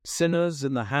Sinners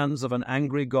in the Hands of an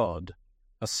Angry God,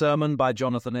 a sermon by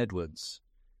Jonathan Edwards,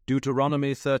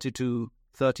 Deuteronomy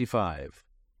 32:35.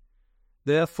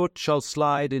 Their foot shall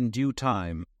slide in due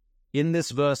time. In this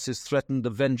verse is threatened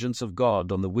the vengeance of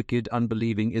God on the wicked,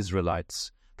 unbelieving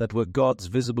Israelites that were God's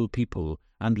visible people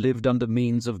and lived under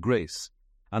means of grace,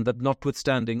 and that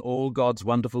notwithstanding all God's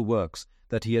wonderful works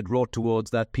that he had wrought towards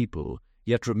that people,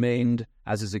 yet remained,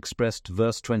 as is expressed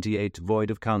verse 28, void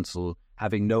of counsel,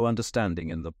 having no understanding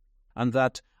in them, and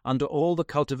that, under all the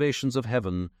cultivations of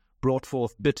heaven, brought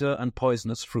forth bitter and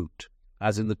poisonous fruit,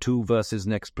 as in the 2 verses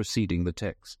next preceding the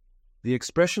text. The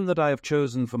expression that I have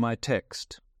chosen for my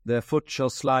text, their foot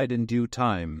shall slide in due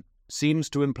time, seems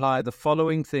to imply the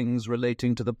following things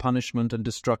relating to the punishment and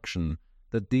destruction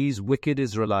that these wicked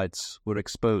Israelites were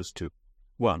exposed to.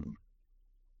 1.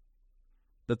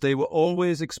 That they were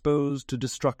always exposed to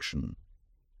destruction.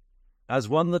 As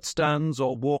one that stands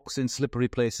or walks in slippery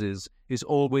places is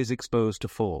always exposed to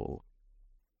fall.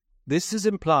 This is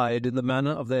implied in the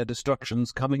manner of their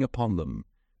destructions coming upon them,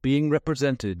 being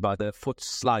represented by their foot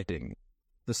sliding.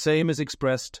 The same is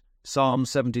expressed Psalm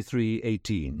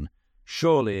 73:18.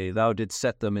 Surely thou didst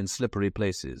set them in slippery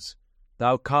places.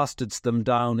 Thou castedst them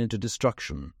down into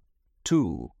destruction.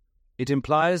 2. It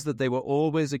implies that they were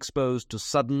always exposed to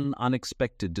sudden,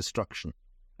 unexpected destruction.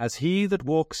 As he that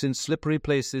walks in slippery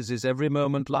places is every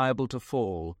moment liable to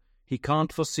fall, he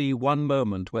can't foresee one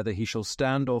moment whether he shall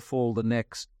stand or fall the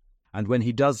next, and when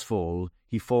he does fall,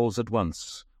 he falls at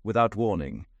once, without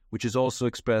warning, which is also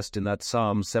expressed in that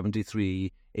Psalm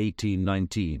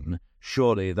 73:18-19.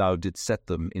 Surely thou didst set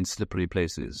them in slippery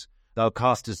places. Thou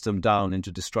castest them down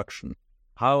into destruction.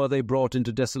 How are they brought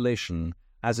into desolation,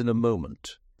 as in a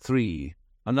moment? 3.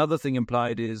 Another thing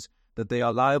implied is that they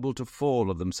are liable to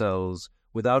fall of themselves,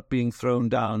 without being thrown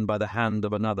down by the hand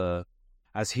of another,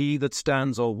 as he that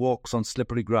stands or walks on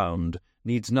slippery ground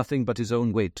needs nothing but his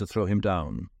own weight to throw him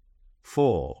down.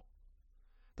 4.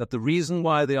 That the reason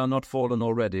why they are not fallen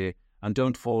already, and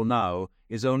don't fall now,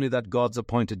 is only that God's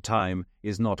appointed time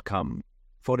is not come.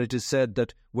 For it is said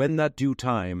that when that due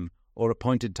time, or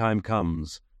appointed time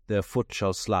comes, their foot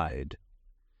shall slide.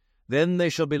 Then they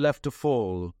shall be left to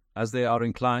fall, as they are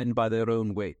inclined by their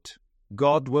own weight.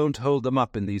 God won't hold them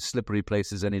up in these slippery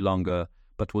places any longer,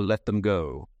 but will let them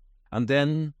go. And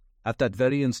then, at that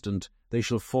very instant, they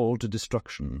shall fall to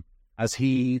destruction, as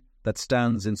he that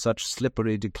stands in such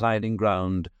slippery, declining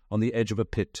ground on the edge of a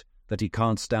pit that he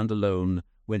can't stand alone,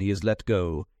 when he is let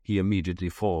go, he immediately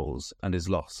falls and is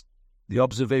lost. The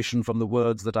observation from the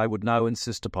words that I would now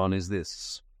insist upon is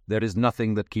this: there is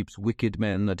nothing that keeps wicked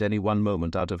men at any one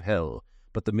moment out of hell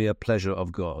but the mere pleasure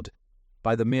of God.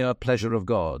 By the mere pleasure of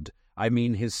God, I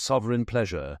mean his sovereign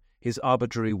pleasure, his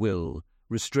arbitrary will,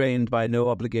 restrained by no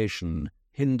obligation,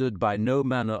 hindered by no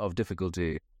manner of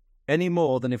difficulty, any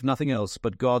more than if nothing else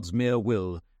but God's mere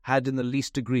will had in the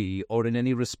least degree or in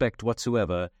any respect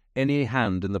whatsoever any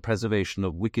hand in the preservation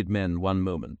of wicked men one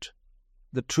moment.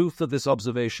 The truth of this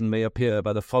observation may appear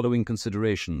by the following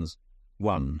considerations.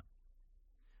 1.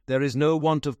 There is no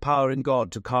want of power in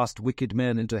God to cast wicked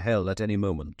men into hell at any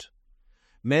moment.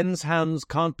 Men's hands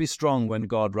can't be strong when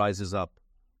God rises up.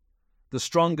 The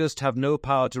strongest have no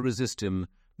power to resist him,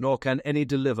 nor can any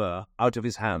deliver out of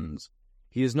his hands.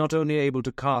 He is not only able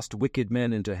to cast wicked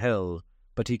men into hell,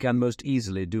 but he can most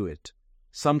easily do it.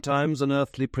 Sometimes an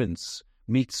earthly prince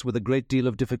meets with a great deal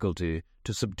of difficulty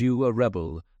to subdue a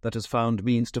rebel that has found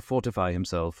means to fortify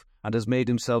himself and has made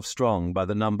himself strong by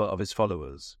the number of his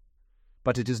followers.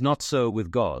 But it is not so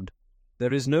with God.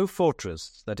 There is no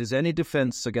fortress that is any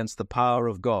defense against the power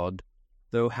of God,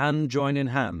 though hand join in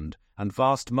hand, and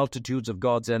vast multitudes of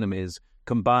God's enemies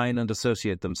combine and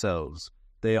associate themselves.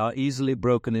 They are easily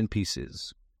broken in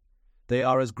pieces. They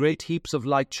are as great heaps of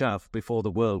light chaff before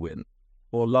the whirlwind,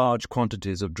 or large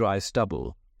quantities of dry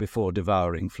stubble before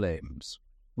devouring flames.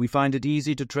 We find it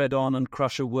easy to tread on and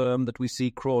crush a worm that we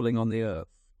see crawling on the earth.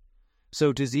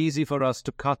 So it is easy for us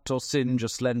to cut or singe a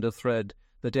slender thread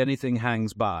that anything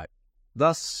hangs by.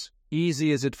 Thus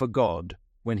easy is it for God,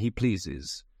 when he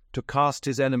pleases, to cast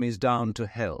his enemies down to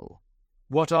hell.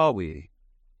 What are we,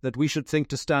 that we should think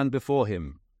to stand before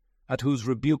him, at whose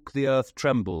rebuke the earth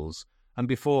trembles, and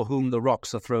before whom the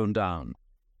rocks are thrown down?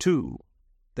 2.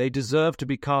 They deserve to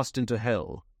be cast into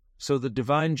hell, so that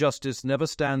divine justice never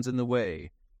stands in the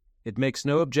way. It makes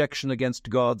no objection against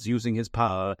God's using his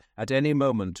power at any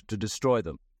moment to destroy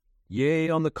them. Yea,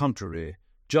 on the contrary,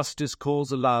 justice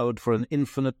calls aloud for an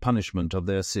infinite punishment of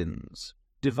their sins.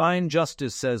 Divine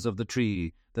justice says of the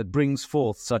tree that brings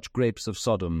forth such grapes of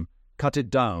Sodom, cut it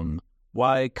down,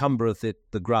 why cumbereth it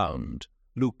the ground?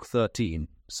 Luke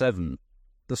 13:7.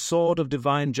 The sword of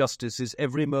divine justice is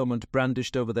every moment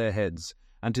brandished over their heads,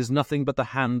 and 'tis nothing but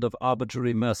the hand of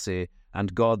arbitrary mercy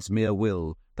and God's mere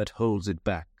will that holds it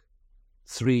back.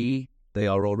 3. They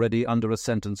are already under a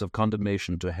sentence of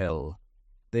condemnation to hell.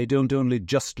 They don't only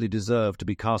justly deserve to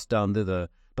be cast down thither,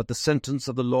 but the sentence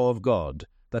of the law of God,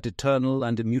 that eternal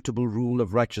and immutable rule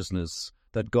of righteousness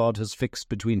that God has fixed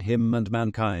between him and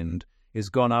mankind, is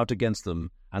gone out against them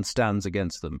and stands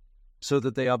against them, so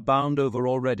that they are bound over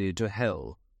already to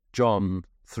hell. John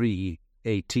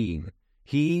 3:18.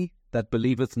 He that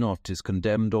believeth not is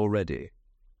condemned already.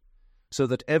 So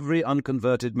that every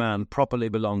unconverted man properly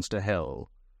belongs to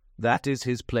hell. That is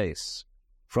his place.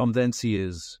 From thence he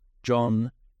is.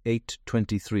 John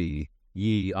 8:23.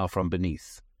 Ye are from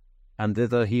beneath. And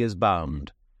thither he is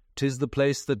bound. 'Tis the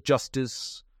place that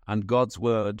justice and God's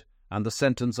word and the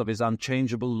sentence of his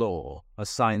unchangeable law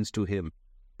assigns to him.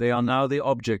 They are now the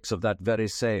objects of that very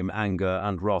same anger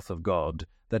and wrath of God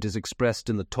that is expressed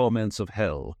in the torments of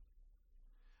hell.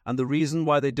 And the reason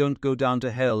why they don't go down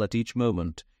to hell at each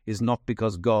moment is not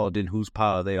because God, in whose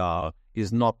power they are,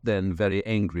 is not then very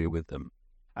angry with them.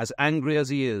 As angry as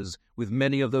he is with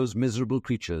many of those miserable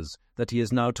creatures that he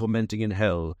is now tormenting in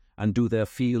hell, and do there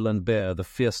feel and bear the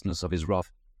fierceness of his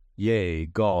wrath. Yea,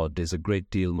 God is a great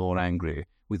deal more angry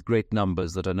with great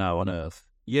numbers that are now on earth.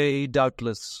 Yea,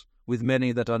 doubtless, with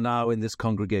many that are now in this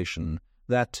congregation,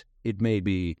 that, it may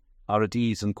be, are at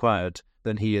ease and quiet,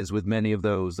 than he is with many of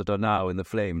those that are now in the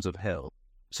flames of hell.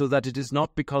 So that it is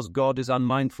not because God is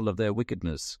unmindful of their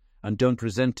wickedness, and don't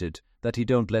resent it, that he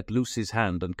don't let loose his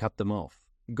hand and cut them off.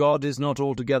 God is not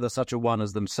altogether such a one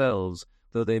as themselves,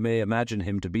 though they may imagine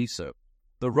him to be so.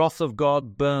 The wrath of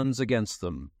God burns against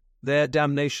them. Their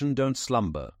damnation don't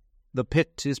slumber. The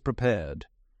pit is prepared.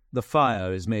 The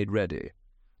fire is made ready.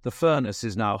 The furnace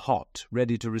is now hot,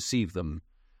 ready to receive them.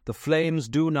 The flames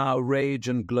do now rage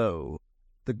and glow.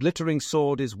 The glittering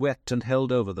sword is wet and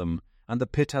held over them, and the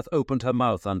pit hath opened her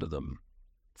mouth under them.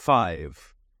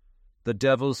 5. The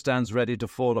devil stands ready to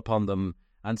fall upon them,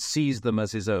 and seize them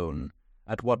as his own,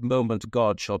 at what moment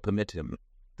God shall permit him.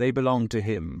 They belong to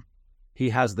him. He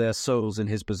has their souls in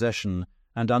his possession,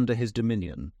 and under his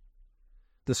dominion.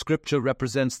 The Scripture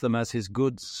represents them as his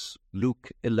goods,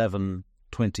 Luke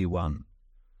 11:21.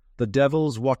 The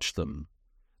devils watch them.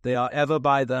 They are ever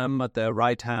by them at their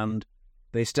right hand.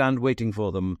 They stand waiting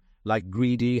for them, like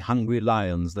greedy, hungry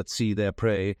lions that see their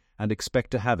prey and expect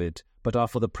to have it, but are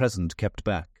for the present kept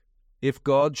back. If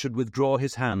God should withdraw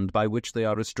his hand by which they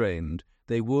are restrained,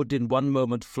 they would in one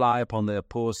moment fly upon their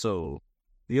poor soul.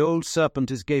 The old serpent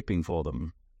is gaping for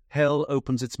them. Hell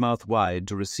opens its mouth wide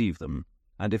to receive them,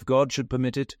 and if God should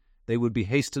permit it, they would be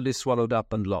hastily swallowed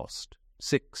up and lost.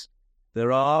 6.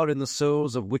 There are in the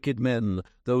souls of wicked men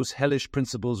those hellish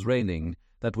principles reigning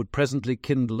that would presently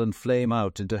kindle and flame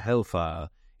out into hellfire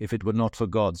if it were not for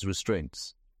God's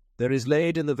restraints. There is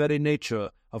laid in the very nature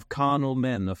of carnal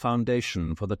men a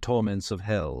foundation for the torments of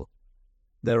hell.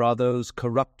 There are those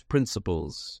corrupt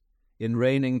principles, in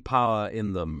reigning power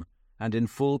in them, and in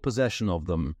full possession of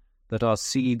them, that are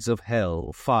seeds of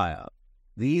hell, fire.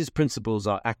 These principles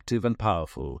are active and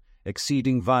powerful,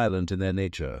 exceeding violent in their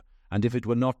nature, and if it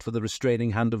were not for the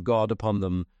restraining hand of God upon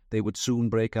them, they would soon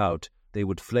break out, they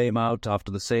would flame out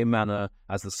after the same manner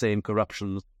as the same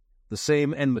corruption, the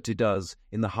same enmity does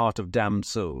in the heart of damned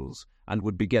souls, and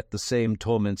would beget the same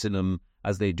torments in them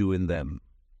as they do in them.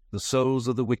 The souls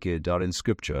of the wicked are in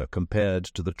Scripture compared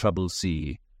to the troubled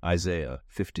sea, Isaiah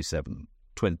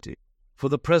 57:20. For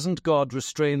the present God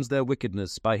restrains their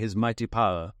wickedness by his mighty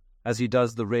power, as he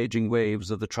does the raging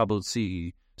waves of the troubled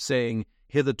sea, saying,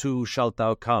 Hitherto shalt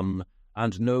thou come,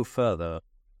 and no further.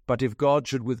 But if God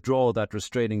should withdraw that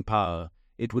restraining power,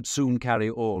 it would soon carry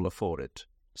all afore it.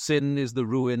 Sin is the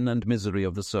ruin and misery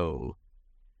of the soul.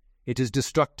 It is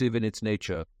destructive in its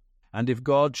nature, and if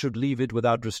God should leave it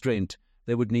without restraint,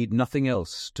 there would need nothing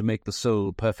else to make the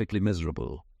soul perfectly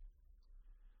miserable.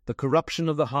 The corruption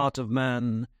of the heart of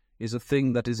man is a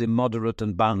thing that is immoderate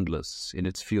and boundless in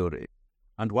its fury,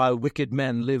 and while wicked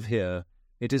men live here,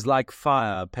 it is like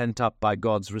fire pent up by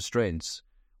God's restraints.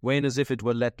 When as if it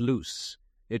were let loose,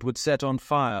 it would set on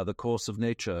fire the course of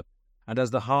nature, and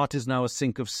as the heart is now a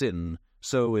sink of sin,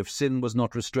 so if sin was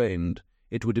not restrained,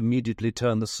 it would immediately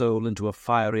turn the soul into a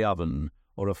fiery oven,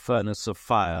 or a furnace of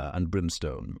fire and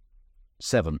brimstone.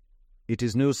 7. It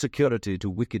is no security to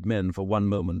wicked men for one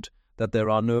moment that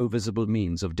there are no visible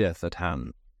means of death at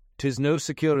hand. 'Tis no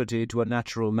security to a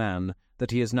natural man that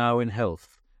he is now in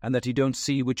health, and that he don't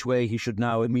see which way he should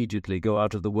now immediately go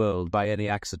out of the world by any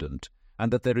accident,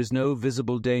 and that there is no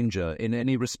visible danger in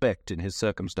any respect in his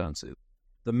circumstances.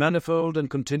 The manifold and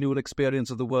continual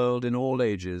experience of the world in all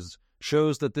ages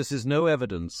shows that this is no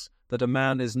evidence that a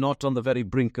man is not on the very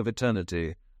brink of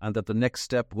eternity, and that the next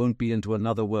step won't be into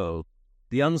another world.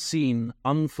 The unseen,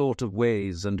 unthought of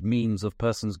ways and means of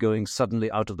persons going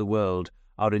suddenly out of the world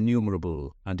are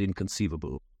innumerable and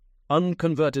inconceivable.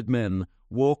 Unconverted men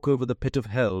walk over the pit of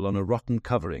hell on a rotten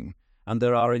covering, and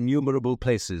there are innumerable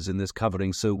places in this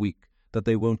covering so weak that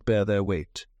they won't bear their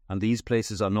weight, and these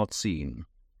places are not seen.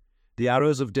 The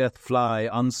arrows of death fly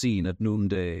unseen at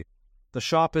noonday. The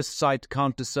sharpest sight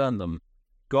can't discern them.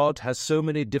 God has so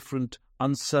many different,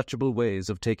 unsearchable ways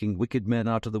of taking wicked men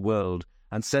out of the world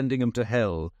and sending them to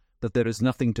hell that there is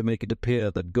nothing to make it appear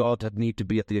that God had need to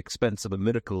be at the expense of a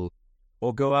miracle,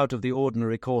 or go out of the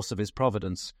ordinary course of his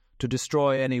providence to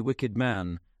destroy any wicked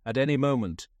man at any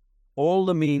moment. All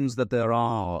the means that there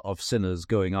are of sinners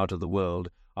going out of the world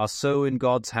are so in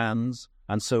God's hands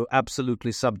and so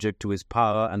absolutely subject to his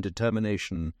power and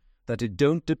determination that it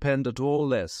don't depend at all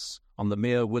less on the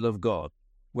mere will of God,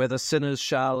 whether sinners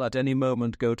shall at any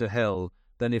moment go to hell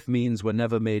than if means were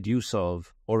never made use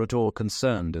of or at all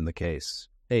concerned in the case.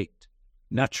 8.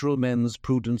 Natural men's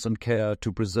prudence and care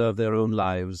to preserve their own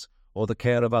lives, or the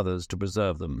care of others to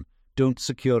preserve them, don't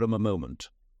secure 'em a moment.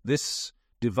 This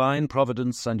divine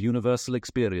providence and universal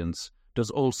experience does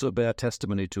also bear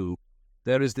testimony to.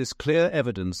 There is this clear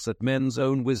evidence that men's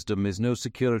own wisdom is no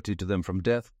security to them from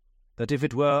death, that if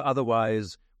it were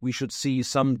otherwise, we should see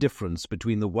some difference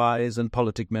between the wise and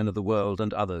politic men of the world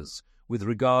and others, with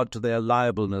regard to their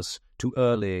liableness to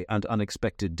early and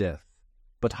unexpected death.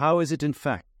 But how is it in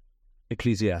fact?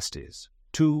 Ecclesiastes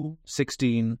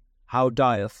 2:16, How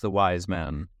dieth the wise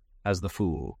man as the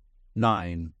fool?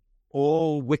 9.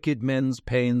 All wicked men's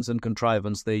pains and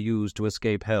contrivance they use to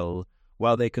escape hell,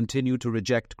 while they continue to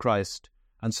reject Christ,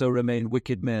 and so remain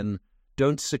wicked men,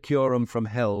 don't secure 'em from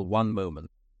hell one moment.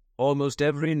 Almost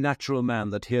every natural man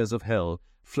that hears of hell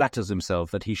flatters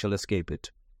himself that he shall escape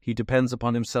it. He depends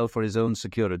upon himself for his own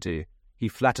security. He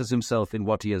flatters himself in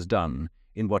what he has done,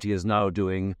 in what he is now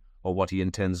doing, or what he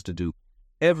intends to do.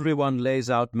 Everyone lays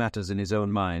out matters in his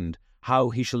own mind, how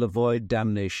he shall avoid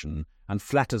damnation, and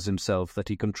flatters himself that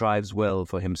he contrives well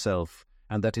for himself,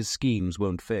 and that his schemes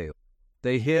won't fail.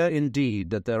 They hear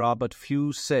indeed that there are but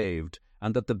few saved,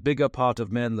 and that the bigger part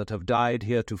of men that have died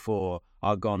heretofore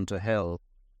are gone to hell.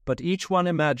 But each one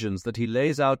imagines that he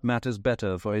lays out matters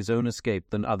better for his own escape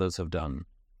than others have done.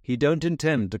 He don't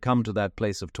intend to come to that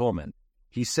place of torment.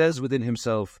 He says within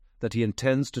himself that he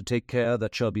intends to take care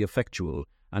that shall be effectual,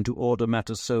 and to order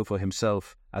matters so for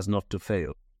himself as not to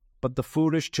fail. But the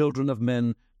foolish children of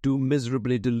men do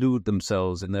miserably delude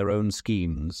themselves in their own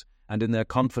schemes, and in their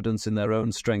confidence in their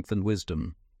own strength and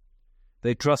wisdom.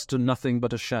 They trust to nothing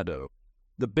but a shadow.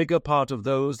 The bigger part of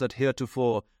those that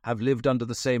heretofore have lived under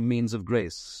the same means of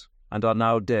grace, and are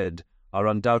now dead, are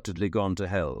undoubtedly gone to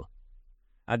hell.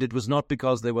 And it was not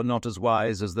because they were not as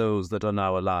wise as those that are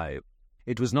now alive.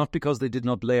 It was not because they did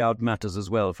not lay out matters as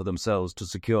well for themselves to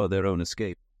secure their own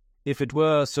escape. If it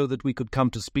were so that we could come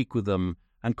to speak with them,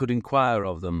 and could inquire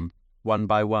of them, one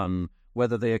by one,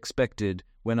 whether they expected,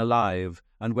 when alive,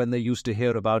 and when they used to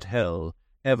hear about hell,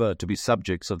 ever to be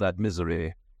subjects of that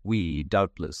misery, we,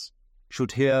 doubtless,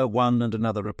 should hear one and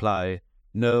another reply,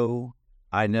 "No,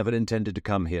 I never intended to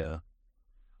come here.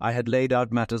 I had laid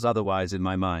out matters otherwise in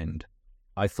my mind.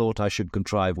 I thought I should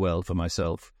contrive well for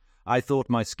myself. I thought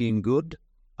my scheme good.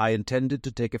 I intended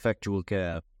to take effectual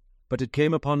care. But it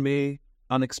came upon me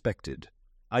unexpected.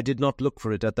 I did not look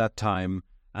for it at that time,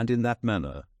 and in that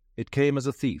manner. It came as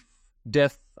a thief.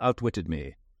 Death outwitted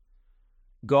me.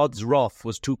 God's wrath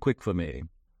was too quick for me.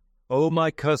 Oh, my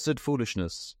cursed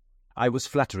foolishness! I was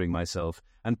flattering myself,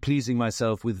 and pleasing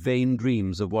myself with vain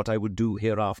dreams of what I would do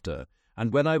hereafter,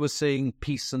 and when I was saying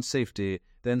peace and safety,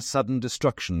 then sudden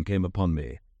destruction came upon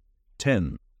me.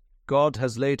 10. God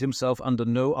has laid himself under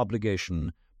no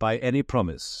obligation, by any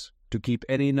promise, to keep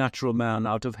any natural man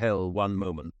out of hell one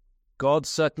moment. God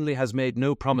certainly has made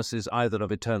no promises either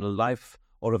of eternal life,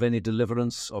 or of any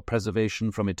deliverance or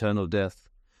preservation from eternal death,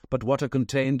 but what are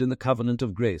contained in the covenant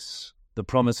of grace, the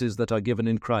promises that are given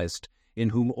in Christ, in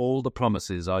whom all the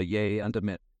promises are yea and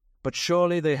amen. But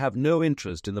surely they have no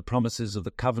interest in the promises of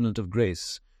the covenant of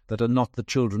grace that are not the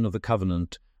children of the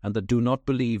covenant, and that do not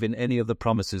believe in any of the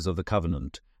promises of the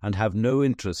covenant, and have no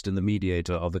interest in the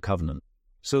mediator of the covenant.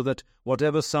 So that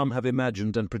whatever some have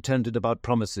imagined and pretended about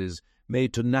promises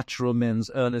made to natural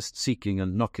men's earnest seeking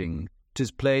and knocking,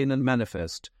 'tis plain and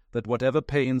manifest that whatever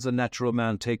pains a natural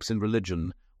man takes in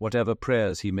religion, whatever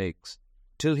prayers he makes,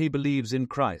 till he believes in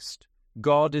Christ,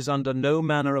 God is under no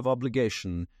manner of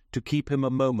obligation to keep him a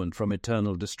moment from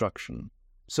eternal destruction.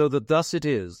 So that thus it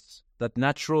is that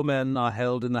natural men are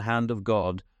held in the hand of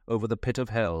God over the pit of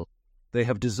hell, They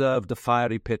have deserved the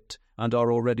fiery pit, and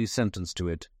are already sentenced to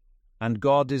it. And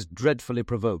God is dreadfully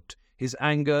provoked. His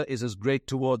anger is as great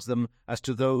towards them as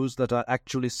to those that are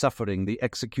actually suffering the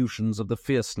executions of the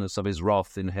fierceness of his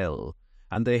wrath in hell.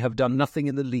 And they have done nothing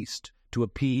in the least to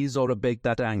appease or abate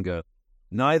that anger.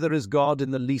 Neither is God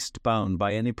in the least bound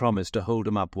by any promise to hold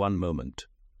them up one moment.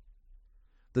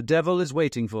 The devil is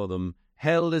waiting for them,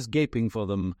 hell is gaping for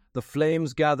them, the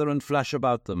flames gather and flash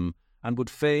about them, and would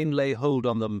fain lay hold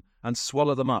on them and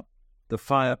swallow them up. The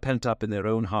fire pent up in their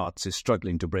own hearts is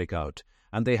struggling to break out,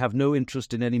 and they have no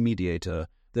interest in any mediator.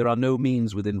 There are no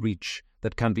means within reach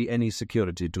that can be any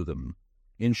security to them.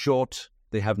 In short,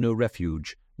 they have no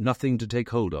refuge, nothing to take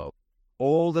hold of.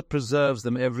 All that preserves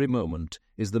them every moment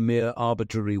is the mere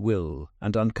arbitrary will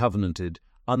and uncovenanted,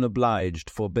 unobliged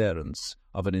forbearance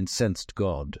of an incensed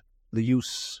God. The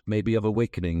use may be of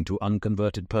awakening to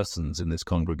unconverted persons in this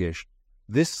congregation.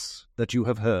 This that you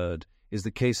have heard is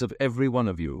the case of every one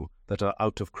of you that are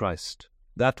out of Christ.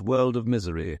 That world of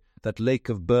misery, that lake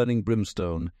of burning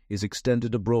brimstone, is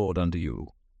extended abroad unto you.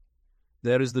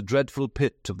 There is the dreadful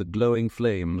pit of the glowing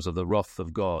flames of the wrath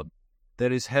of God.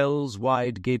 There is hell's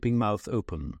wide gaping mouth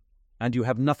open, and you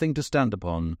have nothing to stand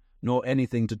upon, nor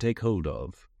anything to take hold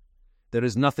of. There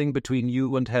is nothing between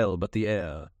you and hell but the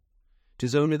air.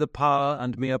 'Tis only the power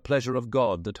and mere pleasure of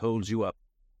God that holds you up.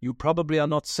 You probably are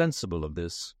not sensible of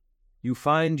this. You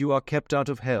find you are kept out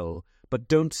of hell, but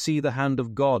don't see the hand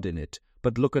of God in it,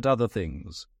 but look at other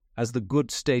things, as the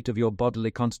good state of your bodily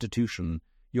constitution,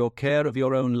 your care of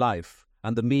your own life,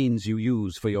 and the means you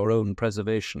use for your own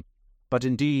preservation. But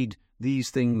indeed,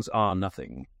 these things are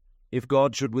nothing. If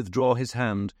God should withdraw his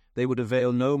hand, they would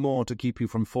avail no more to keep you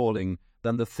from falling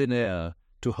than the thin air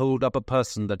to hold up a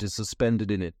person that is suspended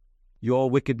in it.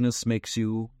 Your wickedness makes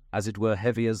you, as it were,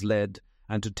 heavy as lead,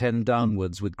 and to tend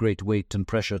downwards with great weight and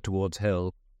pressure towards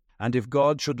hell. And if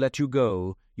God should let you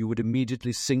go, you would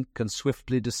immediately sink and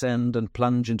swiftly descend and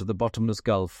plunge into the bottomless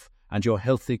gulf, and your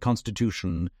healthy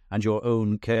constitution, and your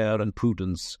own care and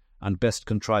prudence, and best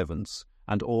contrivance,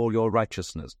 and all your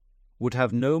righteousness, would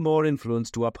have no more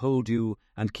influence to uphold you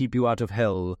and keep you out of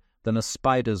hell than a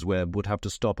spider's web would have to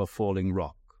stop a falling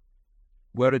rock.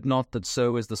 Were it not that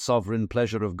so is the sovereign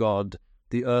pleasure of God,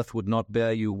 the earth would not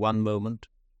bear you one moment.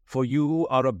 For you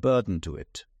are a burden to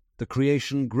it. The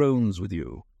creation groans with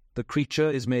you. The creature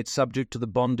is made subject to the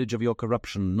bondage of your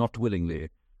corruption, not willingly.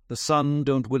 The sun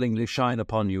don't willingly shine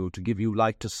upon you to give you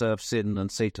light to serve sin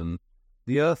and Satan.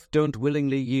 The earth don't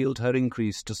willingly yield her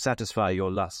increase to satisfy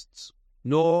your lusts.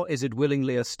 Nor is it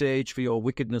willingly a stage for your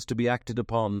wickedness to be acted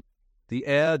upon. The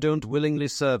air don't willingly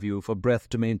serve you for breath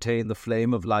to maintain the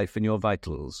flame of life in your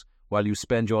vitals, while you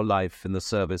spend your life in the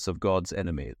service of God's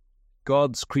enemy.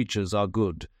 God's creatures are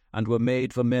good, and were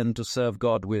made for men to serve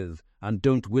God with, and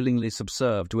don't willingly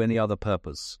subserve to any other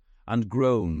purpose, and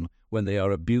groan when they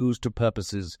are abused to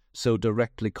purposes so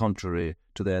directly contrary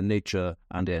to their nature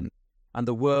and end. And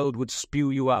the world would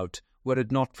spew you out, were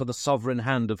it not for the sovereign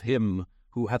hand of him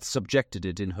who hath subjected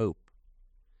it in hope.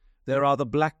 There are the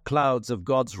black clouds of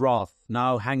God's wrath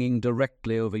now hanging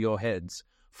directly over your heads,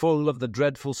 full of the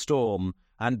dreadful storm,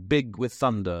 and big with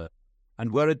thunder.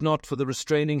 And were it not for the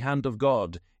restraining hand of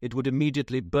God, it would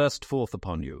immediately burst forth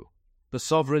upon you. The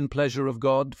sovereign pleasure of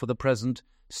God, for the present,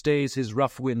 stays his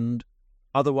rough wind.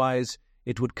 Otherwise,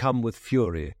 it would come with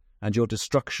fury, and your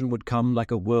destruction would come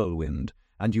like a whirlwind,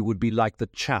 and you would be like the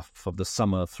chaff of the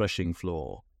summer threshing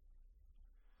floor.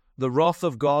 The wrath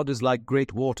of God is like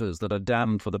great waters that are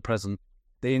dammed for the present.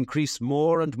 They increase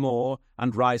more and more,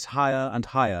 and rise higher and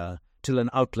higher, till an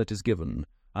outlet is given,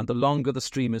 and the longer the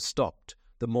stream is stopped,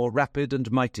 the more rapid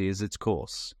and mighty is its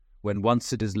course, when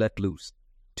once it is let loose.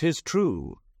 'Tis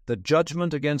true that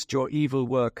judgment against your evil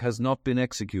work has not been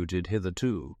executed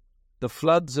hitherto. The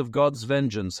floods of God's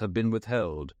vengeance have been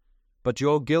withheld, but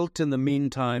your guilt in the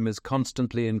meantime is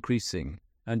constantly increasing,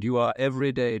 and you are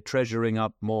every day treasuring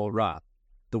up more wrath.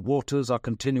 The waters are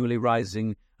continually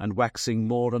rising and waxing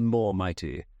more and more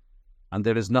mighty, and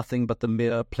there is nothing but the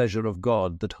mere pleasure of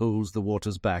God that holds the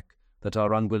waters back, that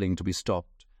are unwilling to be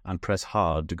stopped, and press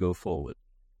hard to go forward.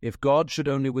 If God should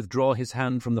only withdraw his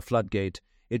hand from the floodgate,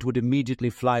 it would immediately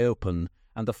fly open,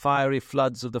 and the fiery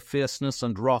floods of the fierceness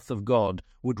and wrath of God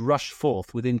would rush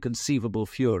forth with inconceivable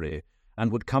fury,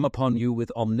 and would come upon you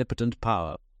with omnipotent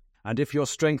power. And if your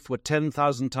strength were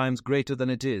 10,000 times greater than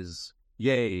it is,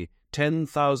 yea,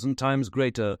 10,000 times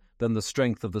greater than the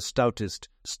strength of the stoutest,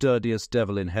 sturdiest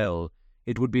devil in hell,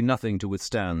 it would be nothing to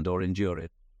withstand or endure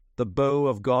it. The bow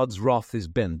of God's wrath is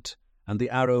bent, and the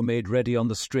arrow made ready on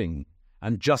the string,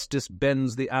 and justice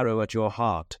bends the arrow at your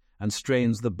heart, and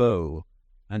strains the bow,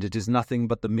 and it is nothing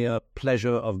but the mere pleasure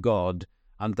of God,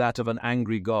 and that of an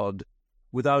angry God,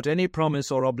 without any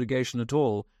promise or obligation at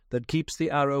all that keeps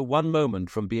the arrow one moment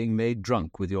from being made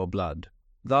drunk with your blood.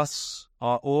 Thus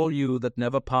are all you that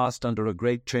never passed under a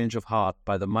great change of heart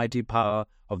by the mighty power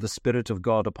of the Spirit of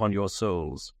God upon your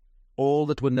souls, all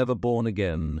that were never born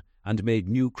again, and made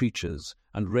new creatures,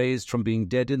 and raised from being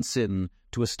dead in sin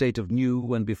to a state of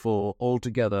new and before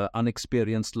altogether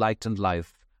unexperienced light and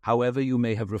life, however you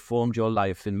may have reformed your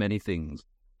life in many things,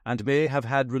 and may have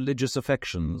had religious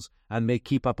affections, and may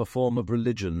keep up a form of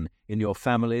religion in your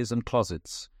families and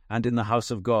closets, and in the house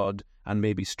of God, and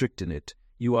may be strict in it.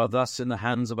 You are thus in the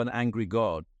hands of an angry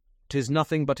God. 'Tis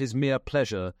nothing but his mere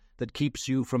pleasure that keeps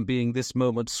you from being this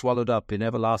moment swallowed up in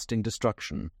everlasting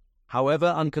destruction. However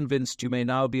unconvinced you may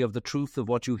now be of the truth of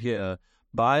what you hear,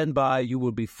 by and by you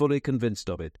will be fully convinced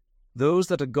of it. Those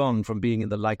that are gone from being in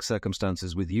the like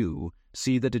circumstances with you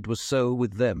see that it was so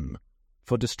with them,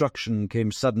 for destruction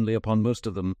came suddenly upon most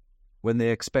of them, when they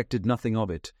expected nothing of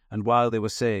it, and while they were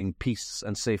saying peace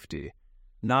and safety.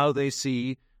 Now they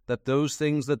see that those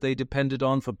things that they depended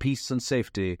on for peace and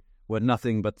safety were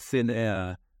nothing but thin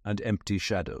air and empty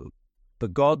shadow. The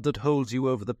God that holds you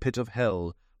over the pit of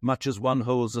hell, much as one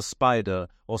holds a spider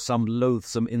or some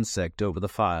loathsome insect over the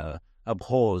fire,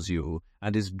 abhors you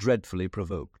and is dreadfully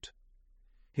provoked.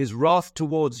 His wrath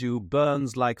towards you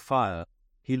burns like fire.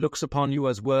 He looks upon you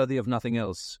as worthy of nothing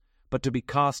else, but to be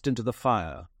cast into the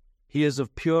fire. He is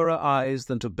of purer eyes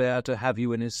than to bear to have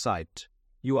you in his sight.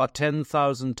 You are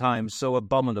 10,000 times so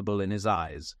abominable in his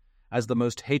eyes, as the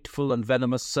most hateful and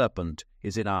venomous serpent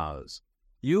is in ours.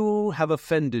 You have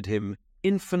offended him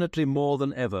infinitely more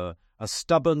than ever a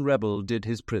stubborn rebel did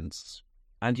his prince,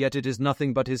 and yet it is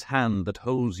nothing but his hand that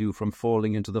holds you from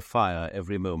falling into the fire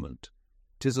every moment.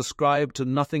 'Tis ascribed to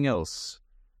nothing else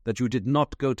that you did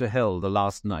not go to hell the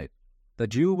last night,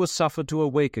 that you were suffered to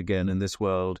awake again in this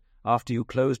world after you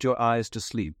closed your eyes to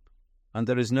sleep, and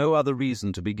there is no other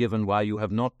reason to be given why you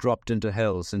have not dropped into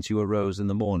hell since you arose in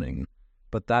the morning,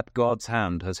 but that God's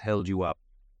hand has held you up.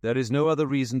 There is no other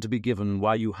reason to be given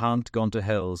why you ha'n't gone to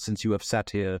hell since you have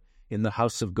sat here in the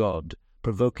house of God,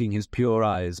 provoking his pure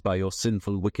eyes by your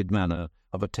sinful wicked manner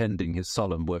of attending his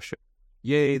solemn worship.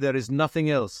 Yea, there is nothing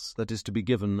else that is to be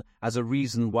given as a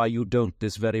reason why you don't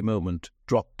this very moment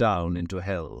drop down into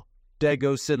hell.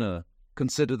 Dago sinner,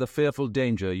 consider the fearful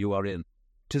danger you are in.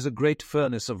 'Tis a great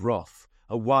furnace of wrath,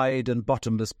 a wide and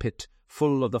bottomless pit,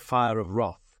 full of the fire of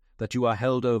wrath, that you are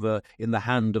held over in the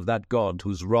hand of that God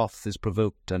whose wrath is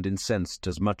provoked and incensed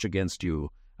as much against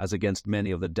you as against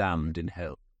many of the damned in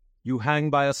hell. You hang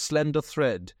by a slender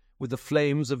thread, with the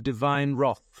flames of divine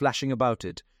wrath flashing about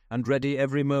it, and ready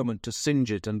every moment to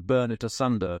singe it and burn it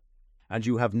asunder, and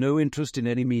you have no interest in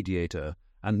any mediator,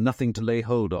 and nothing to lay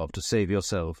hold of to save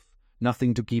yourself,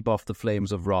 nothing to keep off the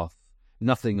flames of wrath,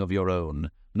 nothing of your own,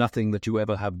 nothing that you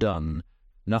ever have done,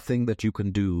 nothing that you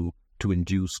can do to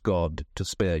induce God to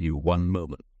spare you one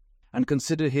moment. And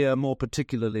consider here more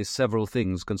particularly several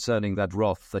things concerning that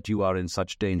wrath that you are in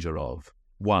such danger of.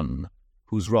 1.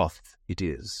 Whose wrath it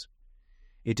is.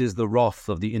 It is the wrath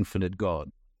of the infinite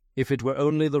God. If it were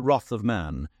only the wrath of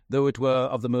man, though it were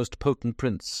of the most potent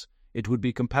prince, it would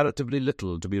be comparatively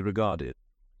little to be regarded.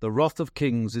 The wrath of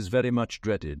kings is very much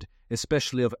dreaded,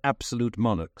 especially of absolute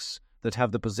monarchs, that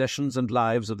have the possessions and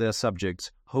lives of their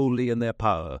subjects wholly in their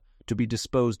power, to be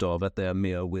disposed of at their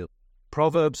mere will.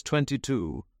 Proverbs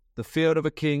 22, The fear of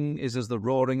a king is as the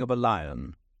roaring of a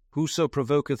lion. Whoso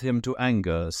provoketh him to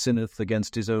anger sinneth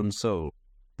against his own soul.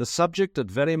 The subject that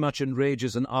very much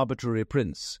enrages an arbitrary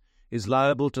prince is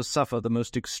liable to suffer the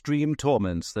most extreme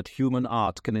torments that human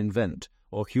art can invent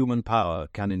or human power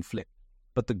can inflict.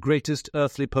 But the greatest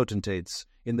earthly potentates,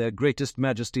 in their greatest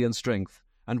majesty and strength,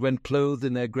 and when clothed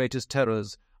in their greatest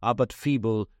terrors, are but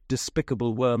feeble,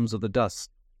 despicable worms of the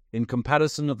dust, in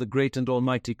comparison of the great and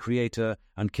almighty Creator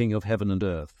and King of heaven and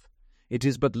earth. It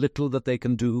is but little that they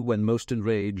can do when most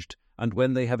enraged, and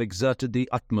when they have exerted the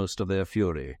utmost of their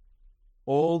fury.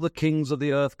 All the kings of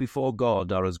the earth before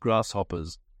God are as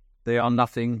grasshoppers. They are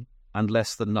nothing and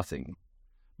less than nothing.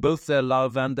 Both their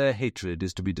love and their hatred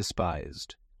is to be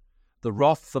despised. The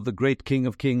wrath of the great King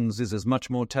of kings is as much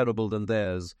more terrible than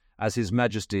theirs, as his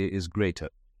majesty is greater.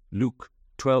 Luke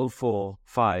 12:4,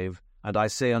 5, And I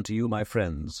say unto you, my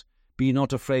friends, be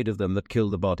not afraid of them that kill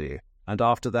the body, and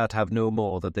after that have no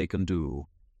more that they can do.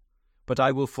 But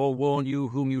I will forewarn you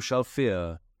whom you shall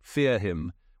fear. Fear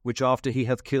him, which after he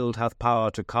hath killed hath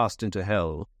power to cast into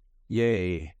hell.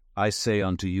 Yea, I say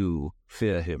unto you,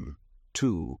 fear him.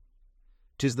 2.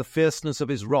 'Tis the fierceness of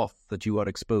his wrath that you are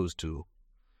exposed to.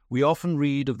 We often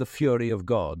read of the fury of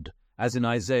God, as in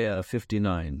Isaiah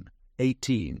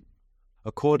 59:18.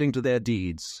 According to their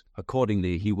deeds,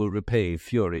 accordingly he will repay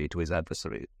fury to his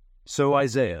adversaries. So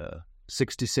Isaiah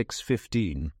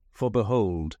 66:15, For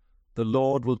behold, the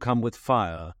Lord will come with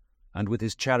fire, and with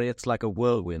his chariots like a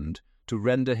whirlwind, to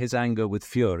render his anger with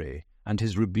fury, and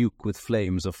his rebuke with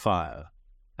flames of fire.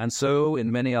 And so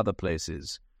in many other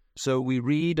places. So we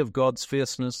read of God's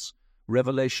fierceness,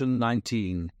 Revelation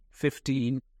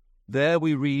 19:15. There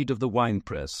we read of the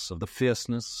winepress, of the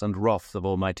fierceness and wrath of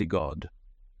Almighty God.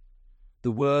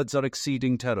 The words are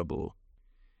exceeding terrible.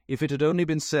 If it had only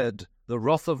been said, the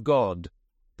wrath of God,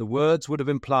 the words would have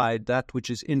implied that which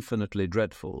is infinitely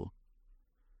dreadful.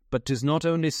 But 'tis not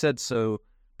only said so,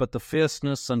 but the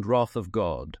fierceness and wrath of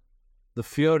God, the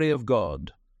fury of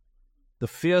God, the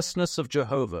fierceness of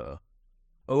Jehovah.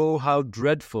 Oh, how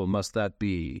dreadful must that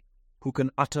be! Who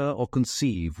can utter or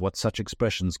conceive what such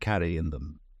expressions carry in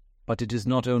them? But it is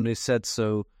not only said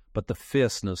so, but the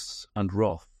fierceness and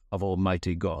wrath of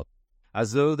Almighty God,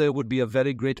 as though there would be a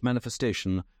very great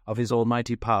manifestation of his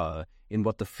almighty power in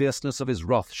what the fierceness of his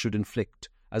wrath should inflict,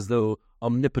 as though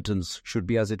omnipotence should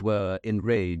be, as it were,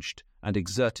 enraged and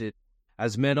exerted,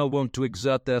 as men are wont to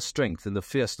exert their strength in the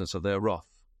fierceness of their wrath.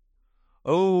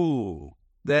 Oh,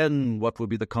 then what will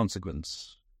be the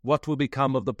consequence? What will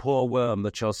become of the poor worm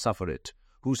that shall suffer it,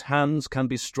 whose hands can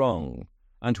be strong,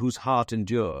 and whose heart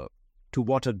endure? To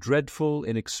what a dreadful,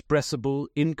 inexpressible,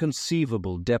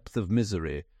 inconceivable depth of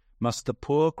misery must the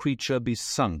poor creature be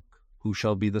sunk who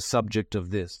shall be the subject of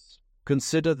this.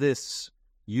 Consider this,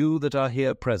 you that are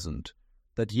here present,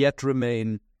 that yet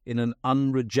remain in an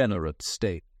unregenerate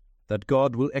state. That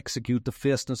God will execute the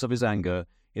fierceness of his anger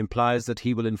implies that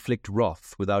he will inflict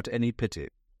wrath without any pity.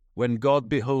 When God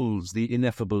beholds the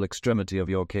ineffable extremity of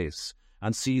your case,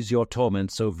 and sees your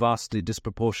torment so vastly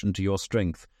disproportioned to your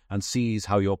strength, and sees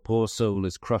how your poor soul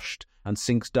is crushed and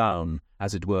sinks down,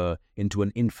 as it were, into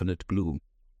an infinite gloom,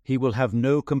 he will have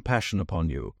no compassion upon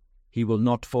you. He will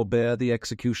not forbear the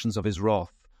executions of his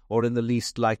wrath, or in the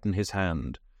least lighten his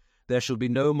hand. There shall be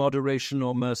no moderation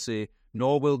or mercy,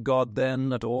 nor will God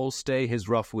then at all stay his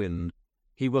rough wind.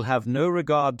 He will have no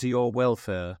regard to your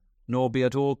welfare, nor be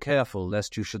at all careful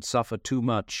lest you should suffer too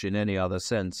much in any other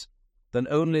sense, than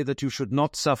only that you should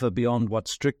not suffer beyond what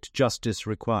strict justice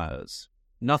requires.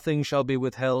 Nothing shall be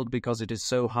withheld because it is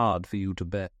so hard for you to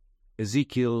bear.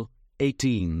 Ezekiel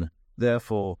 18,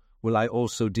 Therefore will I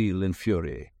also deal in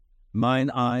fury. Mine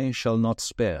eye shall not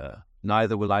spare,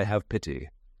 neither will I have pity.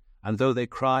 And though they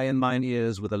cry in mine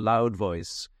ears with a loud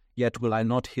voice, yet will I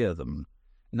not hear them.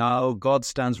 Now God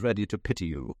stands ready to pity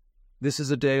you. This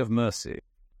is a day of mercy.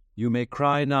 You may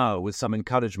cry now with some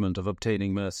encouragement of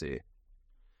obtaining mercy.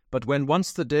 But when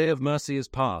once the day of mercy is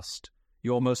past,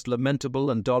 your most lamentable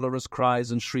and dolorous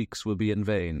cries and shrieks will be in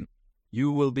vain.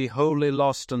 You will be wholly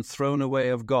lost and thrown away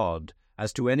of God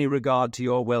as to any regard to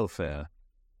your welfare.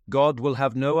 God will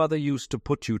have no other use to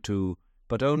put you to,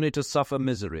 but only to suffer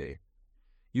misery.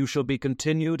 You shall be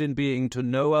continued in being to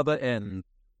no other end,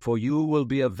 for you will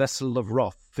be a vessel of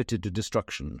wrath fitted to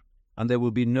destruction, and there will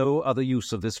be no other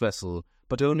use of this vessel,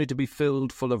 but only to be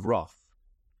filled full of wrath.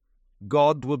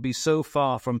 God will be so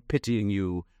far from pitying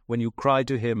you when you cry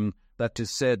to him that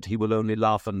 'tis said he will only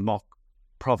laugh and mock.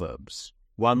 Proverbs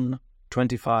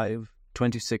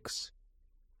 1:25-26.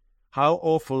 How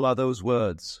awful are those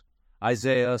words,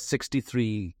 Isaiah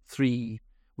 63:3,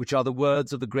 which are the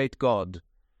words of the great God.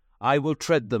 I will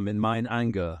tread them in mine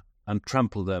anger, and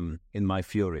trample them in my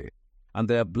fury. And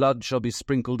their blood shall be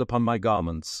sprinkled upon my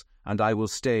garments, and I will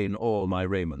stain all my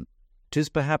raiment. 'Tis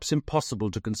perhaps impossible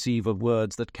to conceive of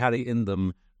words that carry in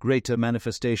them greater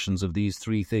manifestations of these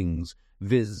three things,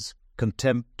 viz.,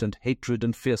 contempt and hatred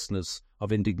and fierceness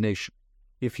of indignation.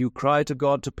 If you cry to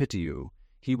God to pity you,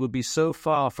 he will be so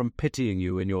far from pitying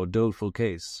you in your doleful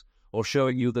case, or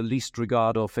showing you the least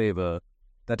regard or favour,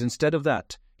 that instead of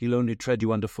that he'll only tread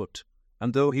you under foot.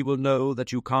 And though he will know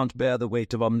that you can't bear the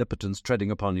weight of omnipotence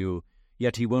treading upon you,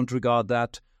 yet he won't regard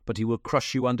that, but he will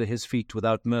crush you under his feet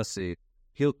without mercy.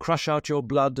 He'll crush out your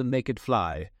blood and make it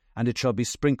fly, and it shall be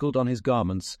sprinkled on his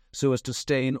garments, so as to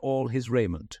stain all his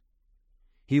raiment.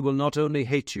 He will not only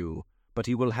hate you, but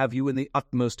he will have you in the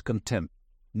utmost contempt.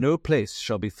 No place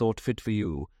shall be thought fit for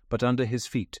you, but under his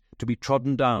feet, to be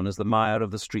trodden down as the mire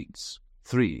of the streets.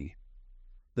 3.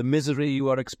 The misery you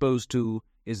are exposed to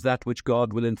is that which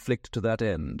God will inflict to that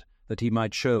end, that he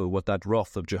might show what that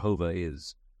wrath of Jehovah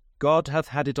is. God hath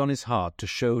had it on his heart to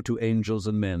show to angels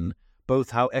and men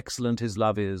both how excellent his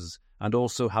love is, and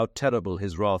also how terrible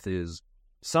his wrath is.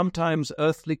 Sometimes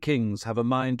earthly kings have a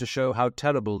mind to show how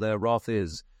terrible their wrath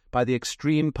is by the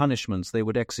extreme punishments they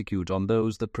would execute on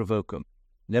those that provoke them.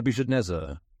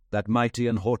 Nebuchadnezzar, that mighty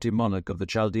and haughty monarch of the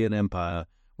Chaldean Empire,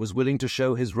 was willing to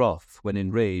show his wrath when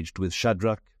enraged with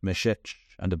Shadrach, Meshach,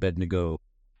 and Abednego.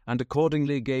 and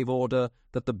accordingly gave order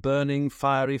that the burning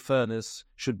fiery furnace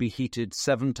should be heated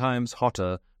 7 times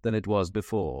hotter than it was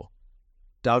before.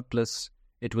 Doubtless,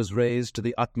 it was raised to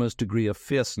the utmost degree of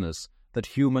fierceness that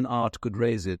human art could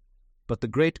raise it, but the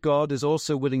great God is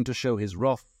also willing to show his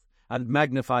wrath and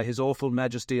magnify his awful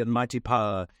majesty and mighty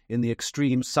power in the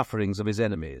extreme sufferings of his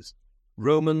enemies.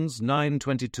 Romans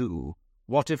 9:22.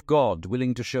 What if God,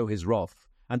 willing to show his wrath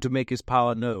and to make his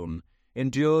power known,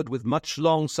 endured with much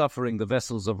long suffering the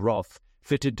vessels of wrath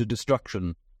fitted to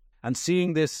destruction, and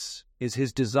seeing this is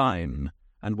his design,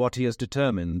 and what he has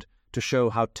determined, to show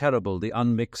how terrible the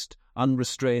unmixed,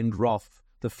 unrestrained wrath,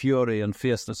 the fury and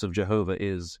fierceness of Jehovah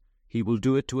is, he will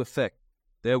do it to effect.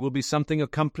 There will be something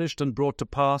accomplished and brought to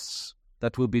pass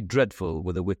that will be dreadful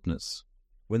with a witness.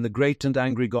 When the great and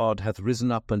angry God hath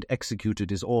risen up and executed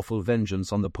his awful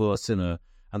vengeance on the poor sinner,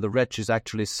 and the wretch is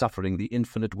actually suffering the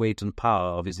infinite weight and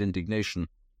power of his indignation,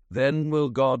 then will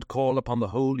God call upon the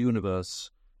whole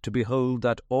universe to behold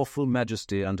that awful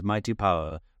majesty and mighty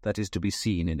power that is to be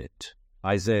seen in it.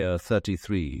 Isaiah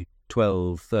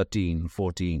 33:12, 13,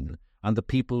 14. And the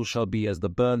people shall be as the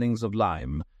burnings of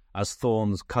lime, as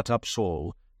thorns cut up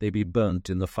sore, they be burnt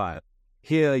in the fire.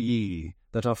 Hear ye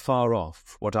that are far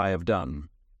off what I have done,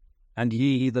 and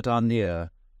ye that are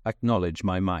near acknowledge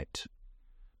my might.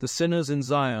 The sinners in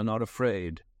Zion are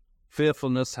afraid.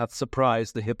 Fearfulness hath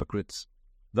surprised the hypocrites.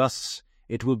 Thus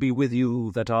it will be with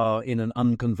you that are in an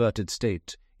unconverted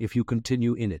state, if you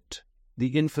continue in it. The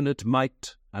infinite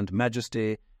might and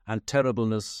majesty and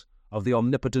terribleness of the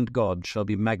omnipotent God shall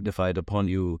be magnified upon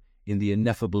you in the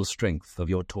ineffable strength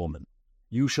of your torment.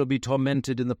 You shall be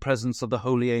tormented in the presence of the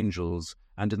holy angels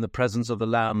and in the presence of the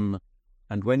Lamb,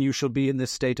 and when you shall be in this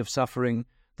state of suffering,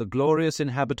 the glorious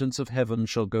inhabitants of heaven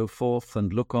shall go forth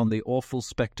and look on the awful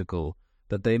spectacle,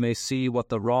 that they may see what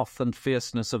the wrath and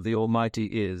fierceness of the Almighty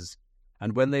is,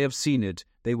 and when they have seen it,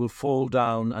 they will fall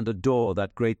down and adore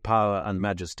that great power and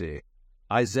majesty.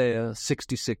 Isaiah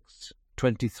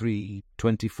 66:23,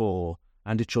 24.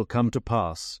 And it shall come to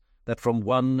pass, that from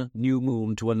one new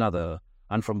moon to another,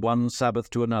 and from one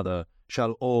Sabbath to another,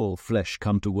 shall all flesh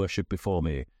come to worship before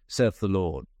me, saith the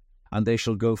Lord. And they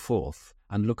shall go forth,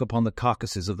 and look upon the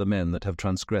carcasses of the men that have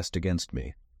transgressed against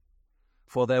me.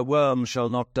 For their worm shall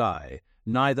not die,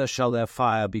 neither shall their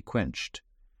fire be quenched,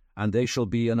 and they shall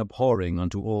be an abhorring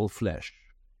unto all flesh.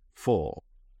 For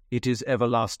it is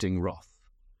everlasting wrath.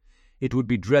 It would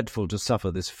be dreadful to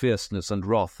suffer this fierceness and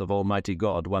wrath of Almighty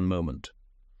God one moment.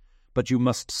 But you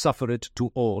must suffer it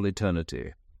to all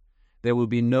eternity. There will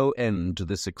be no end to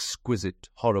this exquisite,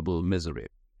 horrible misery.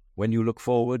 When you look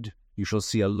forward, you shall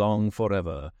see a long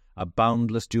forever, a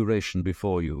boundless duration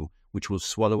before you, which will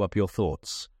swallow up your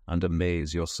thoughts and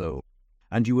amaze your soul.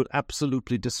 And you will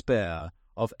absolutely despair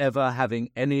of ever having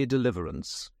any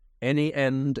deliverance, any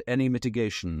end, any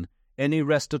mitigation, any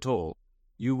rest at all.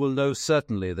 You will know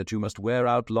certainly that you must wear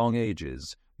out long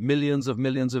ages, millions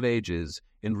of ages,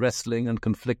 in wrestling and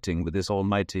conflicting with this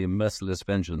almighty, merciless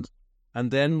vengeance. And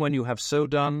then when you have so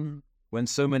done, when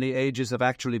so many ages have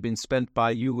actually been spent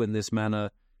by you in this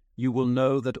manner, you will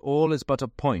know that all is but a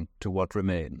point to what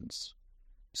remains,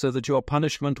 so that your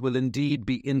punishment will indeed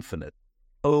be infinite.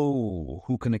 Oh,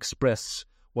 who can express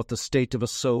what the state of a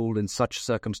soul in such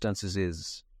circumstances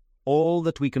is? All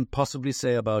that we can possibly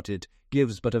say about it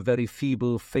gives but a very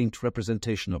feeble, faint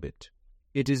representation of it.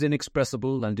 It is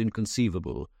inexpressible and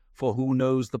inconceivable, for who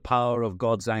knows the power of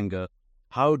God's anger?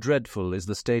 How dreadful is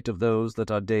the state of those that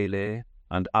are daily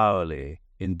and hourly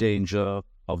in danger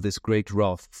of this great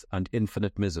wrath and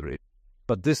infinite misery.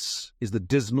 But this is the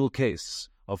dismal case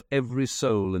of every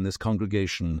soul in this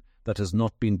congregation that has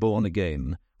not been born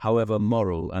again, however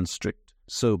moral and strict,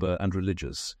 sober and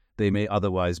religious they may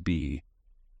otherwise be.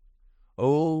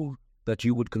 Oh, that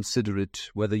you would consider it,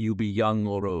 whether you be young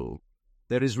or old.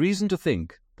 There is reason to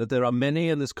think that there are many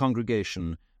in this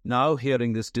congregation now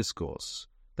hearing this discourse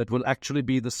that will actually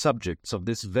be the subjects of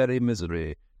this very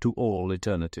misery to all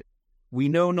eternity. We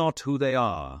know not who they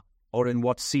are, or in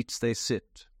what seats they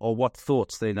sit, or what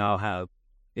thoughts they now have.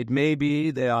 It may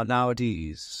be they are now at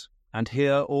ease, and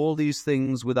hear all these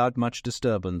things without much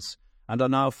disturbance, and are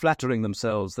now flattering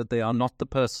themselves that they are not the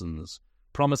persons,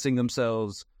 promising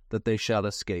themselves that they shall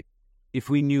escape. If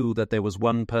we knew that there was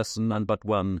one person and but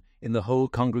one in the whole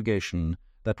congregation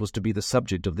that was to be the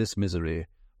subject of this misery,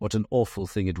 what an awful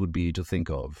thing it would be to think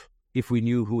of. If we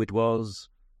knew who it was,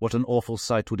 what an awful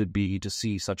sight would it be to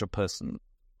see such a person.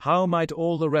 How might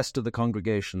all the rest of the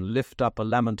congregation lift up a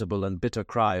lamentable and bitter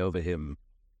cry over him?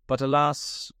 But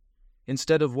alas,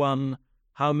 instead of one,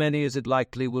 how many is it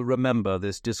likely will remember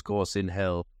this discourse in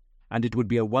hell? And it would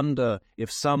be a wonder if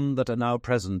some that are now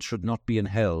present should not be in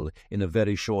hell in a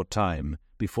very short time,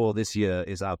 before this year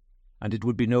is out. And it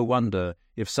would be no wonder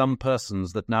if some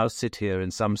persons that now sit here in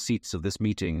some seats of this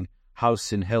meeting,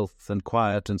 house in health and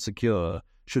quiet and secure,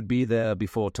 should be there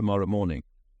before tomorrow morning.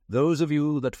 Those of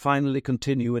you that finally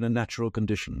continue in a natural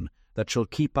condition, that shall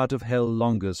keep out of hell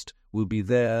longest, will be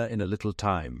there in a little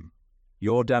time.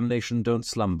 Your damnation don't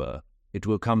slumber. It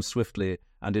will come swiftly,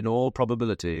 and in all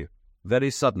probability,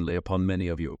 very suddenly upon many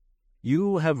of you.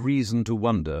 You have reason to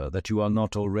wonder that you are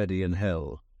not already in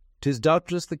hell. 'Tis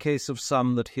doubtless the case of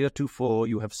some that heretofore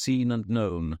you have seen and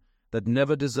known, that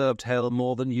never deserved hell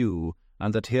more than you,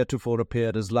 and that heretofore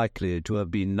appeared as likely to have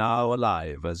been now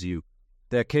alive as you.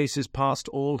 Their case is past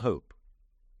all hope.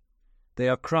 They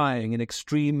are crying in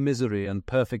extreme misery and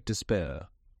perfect despair.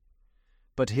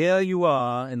 But here you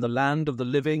are in the land of the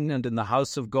living and in the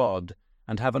house of God,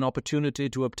 and have an opportunity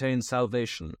to obtain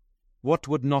salvation. What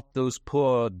would not those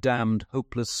poor, damned,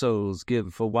 hopeless souls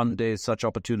give for one day such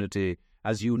opportunity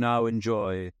as you now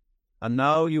enjoy? And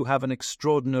now you have an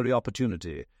extraordinary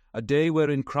opportunity, a day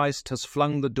wherein Christ has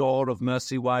flung the door of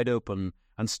mercy wide open,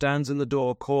 and stands in the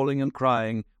door calling and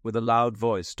crying with a loud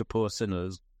voice to poor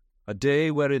sinners, a day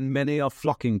wherein many are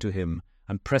flocking to him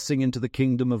and pressing into the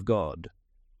kingdom of God.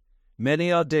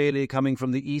 Many are daily coming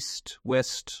from the east,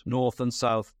 west, north, and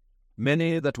south.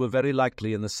 Many that were very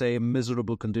likely in the same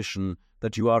miserable condition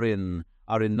that you are in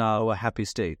now a happy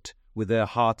state, with their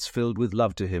hearts filled with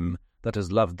love to him that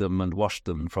has loved them and washed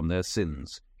them from their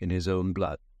sins in his own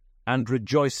blood, and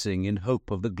rejoicing in hope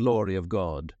of the glory of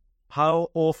God. How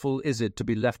awful is it to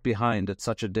be left behind at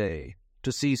such a day,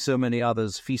 to see so many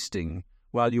others feasting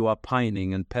while you are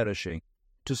pining and perishing,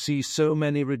 to see so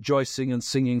many rejoicing and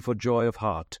singing for joy of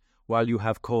heart, while you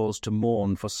have cause to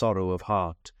mourn for sorrow of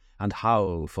heart, and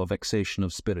howl for vexation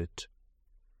of spirit.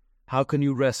 How can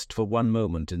you rest for one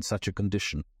moment in such a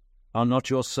condition? Are not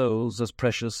your souls as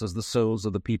precious as the souls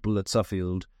of the people at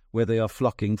Suffield, where they are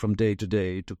flocking from day to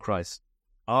day to Christ?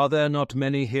 Are there not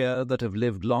many here that have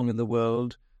lived long in the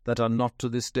world, that are not to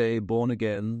this day born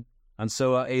again, and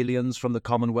so are aliens from the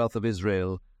commonwealth of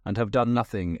Israel, and have done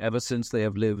nothing ever since they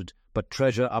have lived, but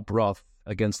treasure up wrath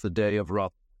against the day of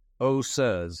wrath? O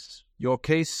sirs, your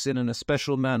case in an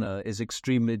especial manner is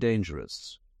extremely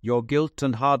dangerous. Your guilt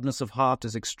and hardness of heart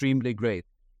is extremely great.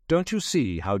 Don't you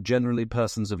see how generally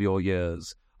persons of your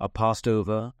years are passed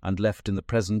over and left in the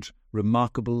present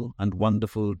remarkable and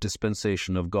wonderful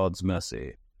dispensation of God's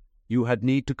mercy? You had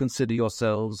need to consider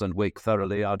yourselves and wake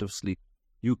thoroughly out of sleep.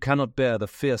 You cannot bear the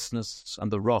fierceness and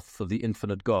the wrath of the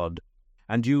infinite God.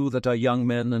 And you that are young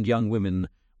men and young women,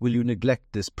 will you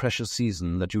neglect this precious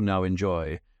season that you now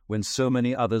enjoy, when so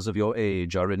many others of your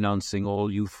age are renouncing all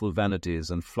youthful vanities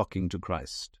and flocking to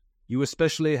Christ? You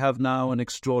especially have now an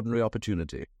extraordinary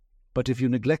opportunity. But if you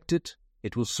neglect it,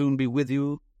 it will soon be with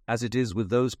you, as it is with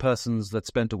those persons that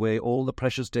spent away all the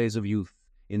precious days of youth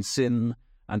in sin,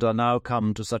 and are now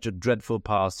come to such a dreadful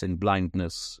pass in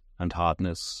blindness and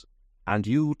hardness. And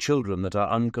you, children that are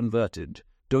unconverted,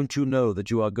 don't you know that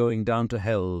you are going down to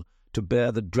hell to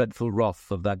bear the dreadful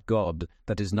wrath of that God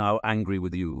that is now angry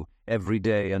with you every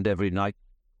day and every night?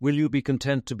 Will you be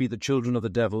content to be the children of the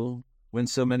devil, when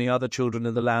so many other children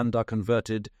in the land are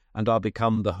converted and are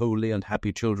become the holy and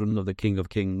happy children of the King of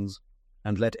Kings?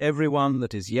 And let every one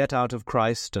that is yet out of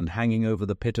Christ and hanging over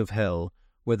the pit of hell,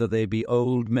 whether they be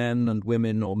old men and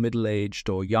women, or middle-aged,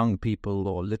 or young people,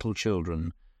 or little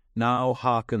children, now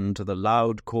hearken to the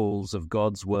loud calls of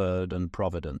God's word and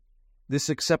providence. This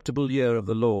acceptable year of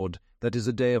the Lord, that is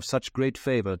a day of such great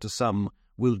favour to some,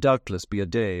 will doubtless be a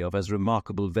day of as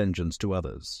remarkable vengeance to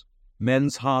others.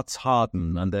 Men's hearts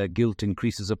harden, and their guilt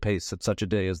increases apace at such a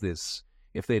day as this,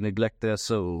 if they neglect their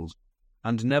souls.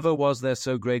 And never was there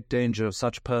so great danger of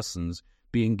such persons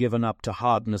being given up to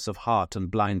hardness of heart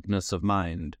and blindness of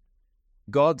mind.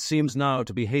 God seems now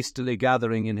to be hastily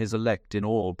gathering in his elect in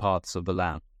all parts of the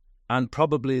land, and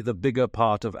probably the bigger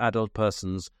part of adult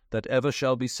persons that ever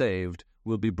shall be saved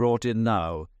will be brought in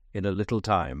now in a little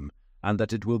time, and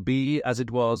that it will be as it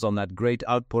was on that great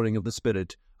outpouring of the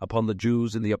Spirit upon the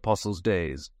Jews in the Apostles'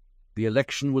 days. The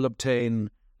election will obtain,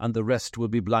 and the rest will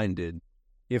be blinded.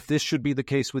 If this should be the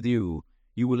case with you,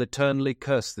 you will eternally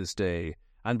curse this day,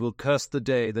 and will curse the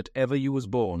day that ever you was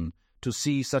born, to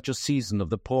see such a season of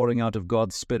the pouring out of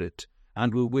God's Spirit,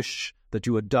 and will wish that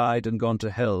you had died and gone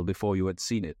to hell before you had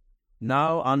seen it.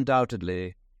 Now,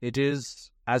 undoubtedly, it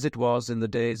is as it was in the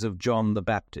days of John the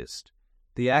Baptist.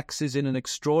 The axe is in an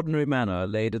extraordinary manner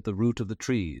laid at the root of the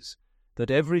trees, that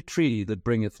every tree that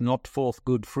bringeth not forth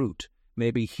good fruit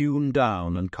may be hewn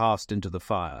down and cast into the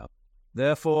fire.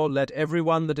 Therefore let every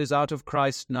one that is out of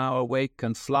Christ now awake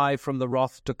and fly from the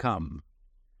wrath to come.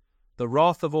 The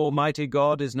wrath of Almighty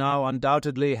God is now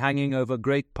undoubtedly hanging over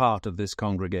great part of this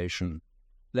congregation.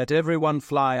 Let every one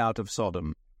fly out of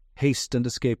Sodom. Haste and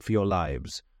escape for your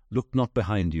lives. Look not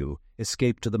behind you.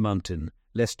 Escape to the mountain,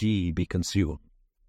 lest ye be consumed.